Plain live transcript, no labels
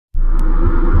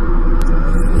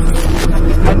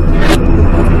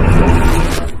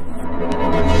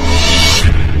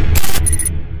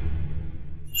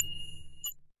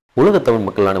உலக தமிழ்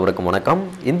மக்கள் அனைவருக்கும் வணக்கம்.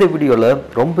 இந்த வீடியோவில்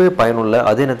ரொம்ப பயனுள்ள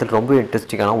அதே நேரத்தில் ரொம்ப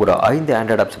இன்ட்ரெஸ்டிங்கான ஒரு 5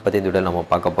 ஆண்ட்ராய்டு ஆப்ஸ் பற்றி இந்த வீடியோ நம்ம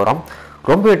பார்க்க போகிறோம்.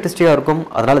 ரொம்ப இன்ட்ரெஸ்டிங்காக இருக்கும்.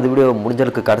 அதனால் இந்த வீடியோ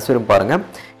முடிஞ்சளவுக்கு கடைசி வரைக்கும் பாருங்கள்.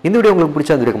 இந்த வீடியோ உங்களுக்கு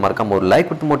பிடிச்ச அந்த வீடியோக்கு மறக்காம ஒரு லைக்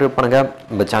கொடுத்து மோட்டிவேட் பண்ணுங்கள்.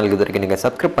 இந்த சேனலுக்கு இது வரைக்கும் நீங்கள்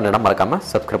சப்ஸ்கிரைப் பண்ணலாம், மறக்காமல்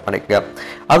சப்ஸ்கிரைப் பண்ணிக்கங்க.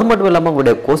 அது மட்டும் இல்லாமல்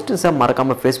உங்களுடைய கொஸ்டின்ஸை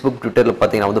மறக்காமல் ஃபேஸ்புக் ட்விட்டரில்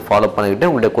பார்த்தீங்கன்னா வந்து ஃபாலோ பண்ணிக்கிட்டு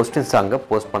உங்களுடைய கொஸ்டின்ஸை அங்கே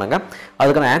போஸ்ட் பண்ணுங்கள்.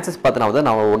 அதுக்கான ஆன்சர்ஸ் பார்த்தீங்கன்னா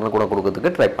நான் ஒன்று கூட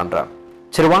கொடுக்கறதுக்கு ட்ரை பண்ணுறேன்.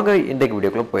 சரி, வாங்க இன்றைக்கு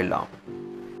வீடியோக்குள்ளே போயிடலாம்.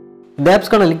 இந்த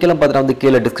ஆப்ஸ்க்கான லிங்க் எல்லாம் பார்த்தீங்கன்னா வந்து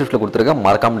கீழே டிஸ்கிரிப்ஷனில் கொடுத்துருக்கேன்.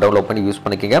 மறக்காம டவுன்லோட் பண்ணி யூஸ்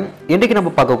பண்ணிக்கங்க. இன்றைக்கி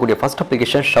நம்ம பார்க்கக்கூடிய ஃபர்ஸ்ட்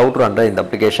அப்ளிகேஷன் ஷவுட்டர் என்ற இந்த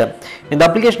அப்ளிகேஷன். இந்த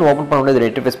அப்ளிகேஷன் ஓப்பன் பண்ண இந்த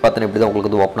இன்டர்ஃபேஸ் பார்த்தீங்கன்னா இப்படி தான்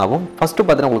உங்களுக்கு வந்து ஓப்பன் ஆகும். ஃபர்ஸ்ட்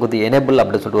பார்த்தீங்கன்னா உங்களுக்கு வந்து எனேபிள்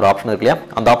அப்படின்னு சொல்லிட்டு ஒரு ஆப்ஷன் இருக்கு இல்லையா,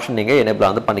 அந்த ஆப்ஷன் நீங்கள்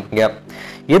எனேபிள் வந்து பண்ணிக்கங்க.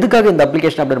 எதுக்காக இந்த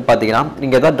அப்ளிகேஷன் அப்படின்னு பார்த்தீங்கன்னா,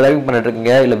 நீங்கள் எதாவது டிரைவிங் பண்ணிட்டு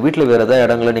இருக்கீங்க இல்லை வீட்டில் வேறு ஏதாவது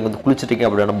இடங்களில் நீங்கள் வந்து குளிச்சிட்டீங்க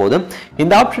அப்படின்னும் போது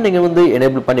இந்த ஆப்ஷன் நீங்கள் வந்து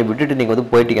எனேபிள் பண்ணி விட்டுட்டு நீங்கள் வந்து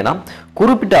போயிட்டீங்கன்னா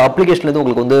குறிப்பிட்ட அப்ளிகேஷன்லேருந்து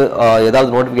உங்களுக்கு வந்து ஏதாவது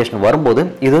நோட்டிஃபிகேஷன் வரும்போது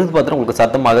இது வந்து பார்த்தீங்கன்னா உங்களுக்கு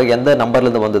சத்தமாக எந்த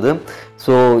நம்பர்லேருந்து வந்தது,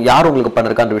 ஸோ யார் உங்களுக்கு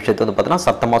பண்ணிருக்கான்ற விஷயத்தை வந்து பார்த்தீங்கன்னா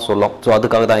சத்தமாக சொல்லும். ஸோ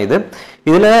அதுக்காக தான் இது.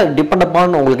 இதில் டிபெண்ட்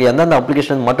அப்பான் உங்களுக்கு எந்தெந்த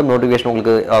அப்ளிகேஷன் மட்டும் நோட்டிஃபிகேஷன்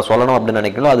உங்களுக்கு சொல்லணும் அப்படின்னு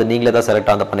நினைக்கிறோம் அது நீங்களே தான்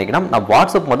செலக்ட் ஆக பண்ணிக்கலாம். நான்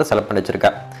வாட்ஸ்அப் மட்டும் செலக்ட் பண்ணி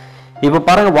வச்சிருக்கேன். இப்போ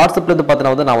பாருங்கள், வாட்ஸ்அப்லேருந்து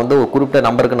பார்த்தீங்கன்னா வந்து நான் வந்து ஒரு குறிப்பிட்ட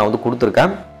நம்பருக்கு நான் வந்து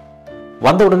கொடுத்துருக்கேன்.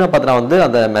 வந்த உடனே பார்த்தீங்கன்னா வந்து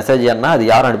அந்த மெசேஜ் என்ன, அது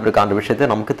யார் அனுப்பியிருக்கான்ற விஷயத்தை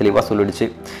நமக்கு தெளிவாக சொல்லிடுச்சு.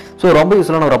 ஸோ ரொம்ப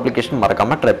யூஸ்ஃபுல்லான ஒரு அப்ளிகேஷன்,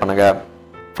 மறக்காமல் ட்ரை பண்ணுங்கள்.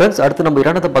 ஃப்ரெண்ட்ஸ், அடுத்து நம்ம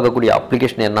இரண்டாவது பார்க்கக்கூடிய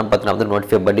அப்ளிகேஷன் என்னன்னு பார்த்தீங்கன்னா வந்து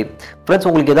நோட்டிஃபை படி. ஃப்ரெண்ட்ஸ்,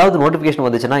 உங்களுக்கு ஏதாவது நோட்டிஃபிகேஷன்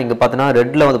வந்துச்சுன்னா இங்கே பார்த்தீங்கன்னா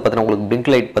ரெட்டில் வந்து பார்த்தீங்கன்னா உங்களுக்கு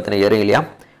பிங்க் லைட் பார்த்தீங்கன்னா ஏறும் இல்லையா,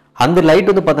 அந்த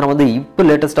லைட் வந்து பார்த்தீங்கன்னா வந்து இப்போ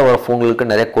லேட்டஸ்ட்டாக வர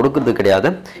ஃபோன்களுக்கு நிறைய கொடுக்குறது கிடையாது.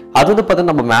 அது வந்து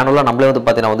பார்த்தீங்கன்னா நம்ம மேனுவலாக நம்மளே வந்து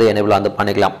பார்த்தீங்கன்னா வந்து எனேபிள் வந்து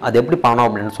பண்ணிக்கலாம். அது எப்படி பண்ணணும்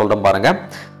அப்படின்னு சொல்கிறேன் பாருங்கள்.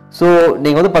 ஸோ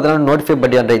நீங்கள் வந்து பார்த்தீங்கன்னா நோட்டிஃபை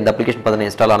படி என்ற இந்த அப்ளிகேஷன் பார்த்தீங்கன்னா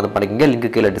இன்ஸ்டால் ஆனது பண்ணிக்கங்க. லிங்க்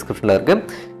கீழே டிஸ்கிரிப்ஷனில் இருக்குது.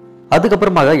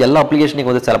 அதுக்கப்புறமாக எல்லா அப்ளிகேஷன்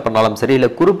நீங்கள் வந்து செலக்ட் பண்ணாலும் சரி, இல்லை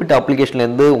குறிப்பிட்ட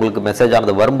அப்ளிகேஷன்லேருந்து உங்களுக்கு மெசேஜ்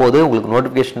ஆனது வரும்போது உங்களுக்கு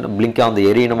நோட்டிஃபிகேஷன் பிளிங்காக வந்து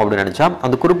எரியணும் அப்படின்னு நினச்சா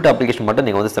அந்த குறிப்பிட்ட அப்ளிகேஷன் மட்டும்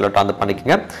நீங்கள் வந்து செலக்ட் ஆனது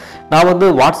பண்ணிக்கங்க. நான் வந்து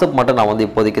வாட்ஸ்அப் மட்டும் நான் வந்து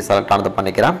இப்போதைக்கு செலக்ட் ஆனது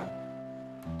பண்ணிக்கிறேன்.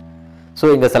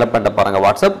 ஸோ இங்கே செலக்ட் பண்ணிட்டு பாருங்கள்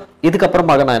வாட்ஸ்அப்.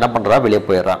 இதுக்கப்புறமாக நான் என்ன பண்ணுறேன், வெளியே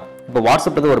போயிடுறேன். இப்போ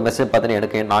வாட்ஸ்அப்லேருந்து ஒரு மெசேஜ் பார்த்தீங்கன்னா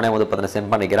எனக்கு நானே வந்து பார்த்தீங்கன்னா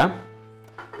சென்ட் பண்ணிக்கிறேன்.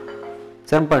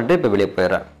 சென்ட் பண்ணிட்டு இப்போ வெளியே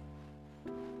போயிடுறேன்.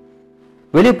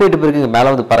 வெளியே போயிட்டு பிறகு இங்கே மேலே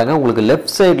வந்து பாருங்கள், உங்களுக்கு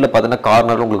லெஃப்ட் சைடில் பார்த்தீங்கன்னா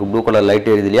கார்னரில் உங்களுக்கு ப்ளூ கலர் லைட்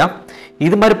எரியுது இல்லையா,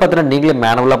 இது மாதிரி பார்த்தீங்கன்னா நீங்களே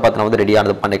மேனுவலாக பார்த்தீங்கன்னா வந்து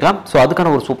ரெடியானது பண்ணிக்கலாம். ஸோ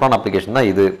அதுக்கான ஒரு சூப்பரான அப்ளிகேஷன் தான்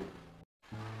இது.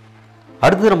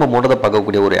 அடுத்து நம்ம மூணாவது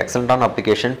பார்க்கக்கூடிய ஒரு எக்ஸலண்டான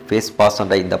அப்ளிகேஷன் ஃபேஸ் பாஸ்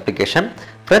என்ற இந்த அப்ளிகேஷன்.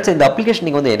 ஃப்ரெண்ட்ஸ், இந்த அப்ளிகேஷன்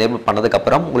நீங்கள் வந்து எனேபிள்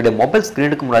பண்ணதுக்கப்புறம் உங்களுடைய மொபைல்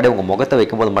ஸ்க்ரீனுக்கு முன்னாடி உங்கள் முகத்தை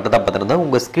வைக்கும்போது மட்டும் தான் பார்த்தீங்கன்னா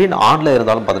உங்கள் ஸ்க்ரீன் ஆனில்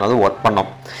இருந்தாலும் பார்த்தீங்கன்னா ஒர்க்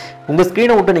பண்ணோம். உங்கள்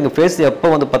ஸ்க்ரீனை விட்டு நீங்கள் ஃபேஸ் எப்போ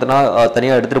வந்து பார்த்தீங்கன்னா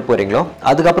தனியாக எடுத்துகிட்டு போகிறீங்களோ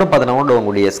அதுக்கப்புறம் பார்த்தீங்கன்னா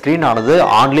உங்களுடைய ஸ்க்ரீன் ஆனது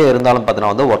ஆன்லேயே இருந்தாலும்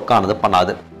பார்த்தீங்கன்னா வந்து ஒர்க் ஆனது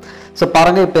பண்ணாது. ஸோ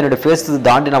பாருங்கள், இப்போ என்னோடய ஃபேஸ்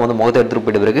தாண்டி நான் வந்து முகத்தை எடுத்துகிட்டு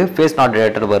போயிட்டு பிறகு ஃபேஸ் நாட்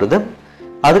டிடெக்டட் வருது.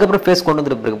 அதுக்கப்புறம் ஃபேஸ் கொண்டு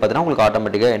வந்துட்டு பிறகு பார்த்தீங்கன்னா உங்களுக்கு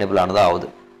ஆட்டோமேட்டிக்காக எனேபிள் ஆனது ஆகுது.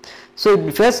 ஸோ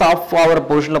இப்படி ஃபேஸ் ஆஃப் ஆகிற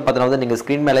பொசிஷனில் பார்த்தீங்கன்னா வந்து நீங்கள்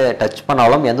ஸ்க்ரீன் மேலே டச்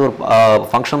பண்ணாலும் எந்த ஒரு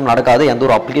ஃபங்க்ஷனும் நடக்காது, எந்த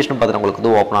ஒரு அப்ளிகேஷன் பார்த்தீங்கன்னா உங்களுக்கு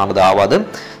வந்து ஓப்பன் ஆனது ஆகாது.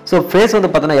 ஸோ ஃபேஸ் வந்து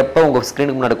பார்த்தீங்கன்னா எப்போ உங்கள்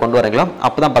ஸ்க்ரீனுக்கு முன்னாடி கொண்டு வரீங்களோ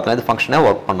அப்போ தான் பார்த்தீங்கன்னா இது ஃபங்க்ஷனே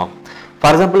ஒர்க் பண்ணும்.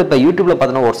 ஃபார் எக்ஸாம்பிள், இப்போ யூடியூப்ல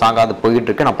பார்த்தீங்கன்னா ஒரு சாங் அது போயிட்டு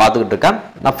இருக்கு, நான் பார்த்துக்கிட்டு இருக்கேன்.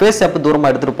 நான் ஃபேஸ் எப்போ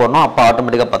தூரமாக எடுத்துகிட்டு போகணும் அப்போ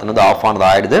ஆட்டோமேட்டிக்காக பார்த்தீங்கன்னா ஆஃப் ஆனது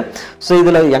ஆகிடுது. ஸோ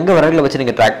இதில் எங்கே விரலில் வச்சு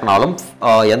நீங்கள் ட்ராக் பண்ணாலும்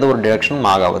எந்த ஒரு டிரெக்ஷனும்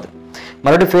ஆகாது.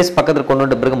 மறுபடியும் ஃபேஸ் பக்கத்தில் கொண்டு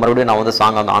வந்த பிறகு மறுபடியும் நான் வந்து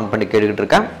சாங் வந்து ஆன் பண்ணி கேட்டுக்கிட்டு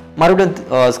இருக்கேன்.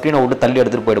 மறுபடியும் ஸ்க்ரீனை விட்டு தள்ளி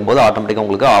எடுத்துகிட்டு போயிடும்போது ஆட்டோமேட்டிக்காக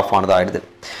உங்களுக்கு ஆஃப் ஆனது ஆகிடுது.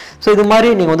 ஸோ இது மாதிரி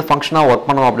நீங்கள் வந்து ஃபங்க்ஷனாக ஒர்க்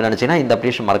பண்ணணும் அப்படின்னு நினச்சிங்கன்னா இந்த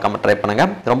அப்ளிகேஷன் மறக்காமல் ட்ரை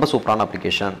பண்ணுங்கள். ரொம்ப சூப்பரான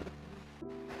அப்ளிகேஷன்.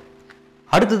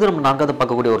 அடுத்தது நம்ம நான்காவது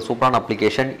பார்க்கக்கூடிய ஒரு சூப்பரான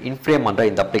அப்ளிகேஷன் இன்ஃப்ரேம் என்ற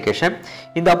இந்த அப்ளிகேஷன்.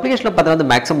 இந்த அப்ளிகேஷனில் பார்த்தீங்கன்னா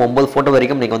மேக்ஸிமம் 9 ஃபோட்டோ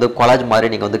வரைக்கும் நீங்கள் வந்து கொலாஜ்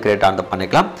மாதிரி நீங்கள் வந்து கிரியேட் ஆனது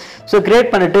பண்ணிக்கலாம். ஸோ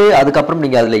கிரியேட் பண்ணிட்டு அதுக்கப்புறம்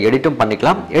நீங்கள் அதில் எடிட்டும்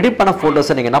பண்ணிக்கலாம். எடிட் பண்ண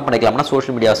ஃபோட்டோஸை நீங்கள் என்ன பண்ணிக்கலாம்னா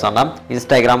சோஷியல் மீடியாஸான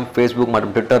இன்ஸ்டாகிராம், ஃபேஸ்புக்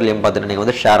மற்றும் ட்விட்டர்லையும் பார்த்துட்டு நீங்கள்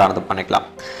வந்து ஷேர் ஆனது பண்ணிக்கலாம்.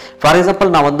 ஃபார்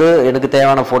எக்ஸாம்பிள், நான் வந்து எனக்கு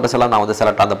தேவையான ஃபோட்டோஸ் எல்லாம் நான் வந்து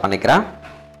செலக்ட் ஆனது பண்ணிக்கிறேன்.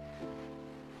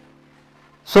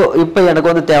 ஸோ இப்போ எனக்கு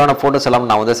வந்து தேவையான ஃபோட்டோஸ் எல்லாம்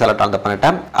நான் வந்து செலக்ட் ஆனது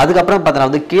பண்ணிட்டேன். அதுக்கப்புறம் பார்த்தீங்கன்னா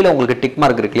வந்து கீழே உங்களுக்கு டிக்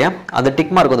மார்க் இருக்கு இல்லையா, அந்த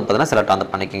டிக் மார்க் வந்து பார்த்தீங்கன்னா செலக்ட் ஆனது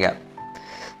பண்ணிக்கோங்க.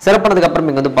 செலக்ட் பண்ணதுக்கப்புறம்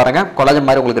நீங்கள் வந்து பாருங்கள் கொலாஜ்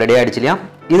மாதிரி உங்களுக்கு ரெடி ஆகிடுச்சு இல்லையா.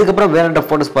 இதுக்கப்புறம் வேணுன்ற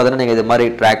ஃபோட்டோஸ் பார்த்தீங்கன்னா நீங்கள் இது மாதிரி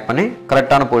ட்ராக் பண்ணி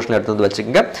கரெக்டான பொசிஷனில் எடுத்து வந்து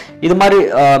வச்சுக்கோங்க. இது மாதிரி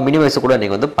மினிமைஸ் கூட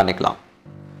நீங்கள் வந்து பண்ணிக்கலாம்.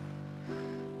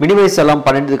 மினிமைஸ் எல்லாம்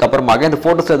பண்ணிட்டதுக்கு அப்புறமாக இந்த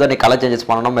ஃபோட்டோஸில் ஏதாவது நீங்கள் கலர் சேஞ்சஸ்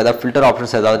பண்ணணும், ஏதாவது ஃபில்டர்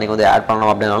ஆப்ஷன்ஸ் ஏதாவது நீங்கள் வந்து ஆட்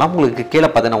பண்ணணும் அப்படின்னாலும் உங்களுக்கு கீழே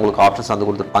பார்த்தீங்கன்னா உங்களுக்கு ஆப்ஷன்ஸ் வந்து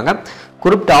கொடுத்துருப்பாங்க.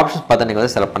 குறிப்பிட்ட ஆப்ஷன்ஸ் பார்த்து நீங்கள்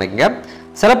வந்து செலக்ட் பண்ணிக்கங்க.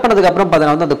 செலக்ட் பண்ணதுக்கப்புறம்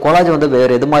பார்த்தீங்கன்னா வந்து அந்த கொலாஜ் வந்து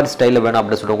வேறு எது மாதிரி ஸ்டைலில் வேணும்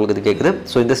அப்படின்னு சொல்லிட்டு உங்களுக்கு இது கேட்குது.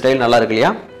 ஸோ இந்த ஸ்டைல் நல்லா இருக்கு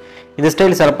இல்லையா, இந்த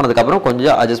ஸ்டைல் செலக்ட் பண்ணதுக்கப்புறம்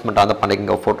கொஞ்சம் அட்ஜஸ்ட்மெண்ட் வந்து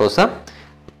பண்ணிக்கோங்க. ஃபோட்டோஸை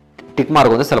டிக்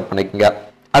மார்க் வந்து செலக்ட் பண்ணிக்கோங்க.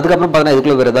 அதுக்கப்புறம் பார்த்தீங்கன்னா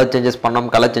இதுக்குள்ள வேறு ஏதாவது சேஞ்சஸ் பண்ணணும்,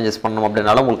 கலர் சேஞ்சஸ் பண்ணணும்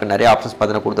அப்படின்னாலும் உங்களுக்கு நிறைய ஆப்ஷன்ஸ்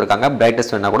பார்த்தீங்கன்னா கொடுத்துருக்காங்க.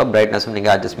 பிரைட்னஸ் வேணால் கூட பிரைட்னஸும்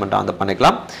நீங்கள் அட்ஜஸ்ட்மெண்ட் வந்து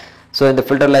பண்ணிக்கலாம். ஸோ இந்த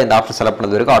ஃபில்டரில் இந்த ஆப்ஷன் செலக்ட்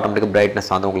பண்ணது வரைக்கும் ஆட்டோமேட்டிக் பிரைட்னஸ்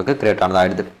வந்து உங்களுக்கு கிரியேட் ஆனது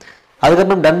ஆகிடுது.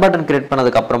 அதுக்கப்புறம் டன் பட்டன் கிரியேட்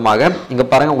பண்ணதுக்கு அப்புறமாக இங்கே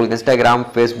பாருங்கள் உங்களுக்கு இன்ஸ்டாகிராம்,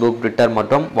 ஃபேஸ்புக், ட்விட்டர்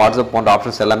மற்றும் வாட்ஸ்அப் போன்ற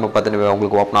ஆப்ஷன்ஸ் எல்லாமே பார்த்தீங்கன்னா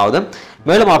உங்களுக்கு ஓப்பன் ஆகுது.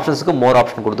 மேலும் ஆப்ஷன்ஸுக்கு மோர்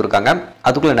ஆப்ஷன் கொடுத்துருக்காங்க.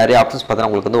 அதுக்குள்ளே நிறைய ஆப்ஷன்ஸ் பார்த்தீங்கன்னா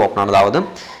உங்களுக்கு வந்து ஓப்பன் ஆனதாவது.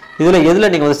 இதில் எதில்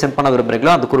நீங்கள் வந்து சென்ட் பண்ண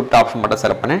விரும்புகிறீங்களோ அந்த குறிப்பிட்ட ஆப்ஷன் மட்டும்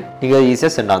செலக்ட் பண்ணி நீங்கள்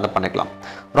ஈஸியாக சென்ட் ஆனது பண்ணிக்கலாம்.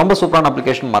 ரொம்ப சூப்பரான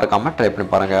அப்ளிகேஷன், மறக்காமல் ட்ரை பண்ணி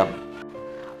பாருங்கள்.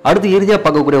 அடுத்து இறுதியாக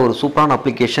பார்க்கக்கூடிய ஒரு சூப்பரான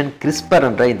அப்ளிகேஷன் கிறிஸ்பர்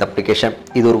என்ற இந்த அப்ளிகேஷன்.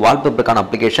 இது ஒரு வால்பேப்பருக்கான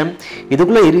அப்ளிகேஷன்.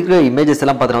 இதுக்குள்ளே இருக்கிற இமேஜஸ்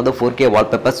எல்லாம் பார்த்தீங்கன்னா வந்து 4K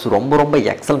வால்பேப்பர்ஸ், ரொம்ப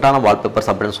எக்ஸலண்ட்டான வால்பேப்பர்ஸ்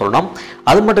அப்படின்னு சொல்லணும்.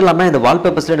 அது மட்டும் இல்லாமல் இந்த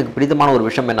வால்பேப்பர்ஸில் எனக்கு பிடித்தமான ஒரு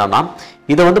விஷயம் என்னன்னா,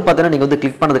 இதை வந்து பார்த்தீங்கன்னா நீங்கள் வந்து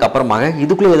கிளிக் பண்ணதுக்கு அப்புறமாக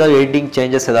இதுக்குள்ளே ஏதாவது எடிட்டிங்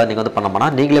சேஞ்சஸ் ஏதாவது நீங்கள் வந்து பண்ணோம்னா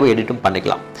நீங்களே எடிட்டும்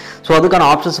பண்ணிக்கலாம். ஸோ அதுக்கான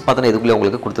ஆப்ஷன்ஸ் பார்த்தீங்கன்னா இதுக்குள்ளே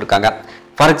உங்களுக்கு கொடுத்துருக்காங்க.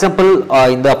 ஃபார் எக்ஸாம்பிள்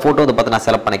இந்த ஃபோட்டோ வந்து பார்த்து நான்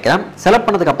செலக்ட் பண்ணிக்கிறேன். செலக்ட்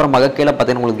பண்ணதுக்கு அப்புறமாக கீழே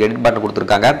பார்த்தீங்கன்னா உங்களுக்கு எடிட் பட்டன்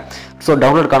கொடுத்துருக்காங்க. ஸோ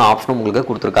டவுன்லோடுக்கான ஆப்ஷனும் உங்களுக்கு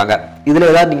கொடுத்துருக்காங்க. இதில்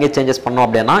ஏதாவது நீங்கள் சேஞ்சஸ் பண்ணோம்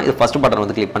அப்படின்னா இது ஃபர்ஸ்ட் பட்டன்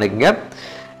வந்து கிளிக் பண்ணிக்கோங்க.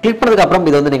 கிளிக் பண்ணதுக்கு அப்புறம்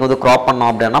இதை வந்து நீங்கள் வந்து கிராப் பண்ணோம்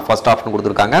அப்படின்னா ஃபர்ஸ்ட் ஆப்ஷன்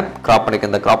கொடுத்துருக்காங்க, கிராப்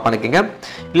பண்ணிக்கோங்க.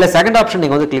 இல்லை செகண்ட் ஆப்ஷன்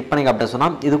நீங்கள் வந்து கிளிக் பண்ணிங்க அப்படின்னு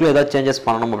சொன்னால் இதுக்குள்ளே ஏதாவது சேஞ்சஸ்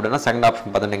பண்ணணும் அப்படின்னா செகண்ட்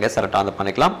ஆப்ஷன் பார்த்து நீங்கள் செலக்டாக வந்து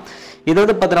பண்ணிக்கலாம். இது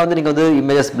வந்து பார்த்தீங்கன்னா வந்து நீங்கள் வந்து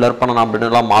இமேஜஸ் பிளர் பண்ணணும்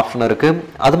அப்படின்னு ஆப்ஷன் இருக்குது.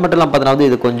 அது மட்டும் இல்லாமல் பார்த்தீங்கன்னா வந்து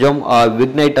இது கொஞ்சம்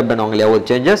விக்னைட் அப்படின்னு இல்லையா ஒரு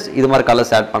சேஞ்சஸ், இது மாதிரி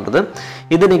கலர்ஸ் ஆட் பண்ணுறது,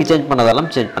 இது நீங்கள் சேஞ்ச்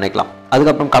பண்ணதெல்லாம் சேஞ்ச் பண்ணிக்கலாம்.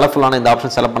 அதுக்கப்புறம் கலர்ஃபுல்லான இந்த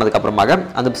ஆப்ஷன் செலக்ட் பண்ணதுக்கு அப்புறமாக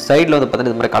அந்த சைடில் வந்து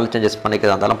பார்த்தீங்கன்னா இது மாதிரி கலர் சேஞ்சஸ்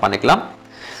பண்ணிக்கிறது அதெல்லாம் பண்ணிக்கலாம்.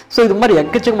 ஸோ இது மாதிரி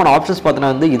எக்கச்சக்கமான ஆப்ஷன்ஸ்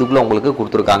பார்த்தீங்கன்னா வந்து இதுக்குள்ளே உங்களுக்கு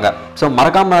கொடுத்துருக்காங்க. ஸோ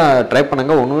மறக்காமல் ட்ரை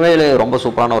பண்ணுங்கள், உண்மையிலே ரொம்ப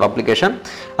சூப்பரான ஒரு அப்ளிகேஷன்.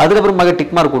 அதுக்கப்புறமாக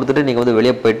டிக் மார்க் கொடுத்துட்டு நீங்கள் வந்து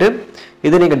வெளியே போயிட்டு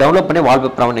இதை நீங்கள் டவுன்லோட் பண்ணி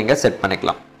வால்பேப்பராகவும் நீங்கள் செட்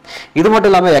பண்ணிக்கலாம். இது மட்டும்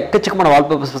இல்லாமல் எக்கச்சக்கமான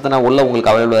வால்பேப்பர்ஸ் பார்த்தீங்கன்னா உள்ள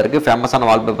உங்களுக்கு அவைலபிளாக இருக்குது. ஃபேமஸான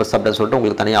வால்பேப்பர்ஸ் அப்படின்னு சொல்லிட்டு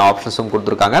உங்களுக்கு தனியாக ஆப்ஷன்ஸும்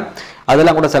கொடுத்துருக்காங்க.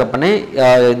 அதெல்லாம் கூட செலக்ட் பண்ணி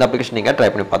இந்த அப்ளிகேஷன் நீங்கள் ட்ரை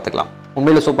பண்ணி பார்த்துக்கலாம்.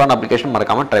 உண்மையிலே சூப்பரான அப்ளிகேஷன்,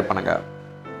 மறக்காமல் ட்ரை பண்ணுங்கள்.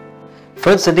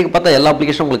 ஃப்ரெண்ட்ஸ், இன்றைக்கு பார்த்தா எல்லா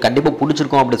அப்ளிகேஷன் உங்களுக்கு கண்டிப்பாக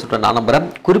பிடிச்சிருக்கும் அப்படின்னு சொல்லிட்டு நான் நம்புறேன்.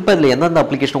 குறிப்பாக இதில் எந்தெந்த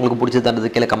அப்ளிகேஷன் உங்களுக்கு பிடிச்சதுன்றது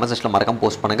கீழே கமெண்ட் செக்ஷனில் மறக்காம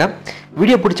போஸ்ட் பண்ணுங்கள்.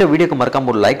 வீடியோ பிடிச்ச வீடியோக்கு மறக்காம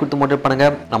ஒரு லைக் கொடுத்து மோட்டிவேட்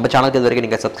பண்ணுங்கள். நம்ம சேனலுக்கு இது வரைக்கும்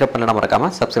நீங்கள் சப்ஸ்கிரைப் பண்ணலாம்,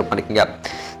 மறக்காமல் சப்ஸ்கிரைப் பண்ணிக்கோங்க.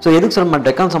 ஸோ எதுக்கு சொல்ல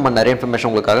டெக்கான் சம்பந்த நிறைய இன்ஃபர்மேஷன்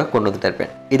உங்களுக்காக கொண்டு வந்துட்டு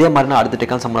இருப்பேன். இதே மாதிரி நான் அடுத்த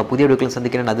டெக்கான் சம்பந்த புதிய வீடியோக்களை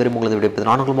சந்திக்கிறேன். அதுவரை உங்களது வீடியோ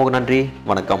நான் உங்களுக்கு நன்றி,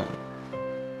 வணக்கம்.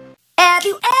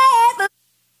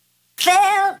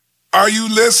 Are you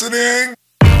listening?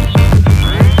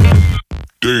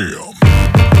 Damn.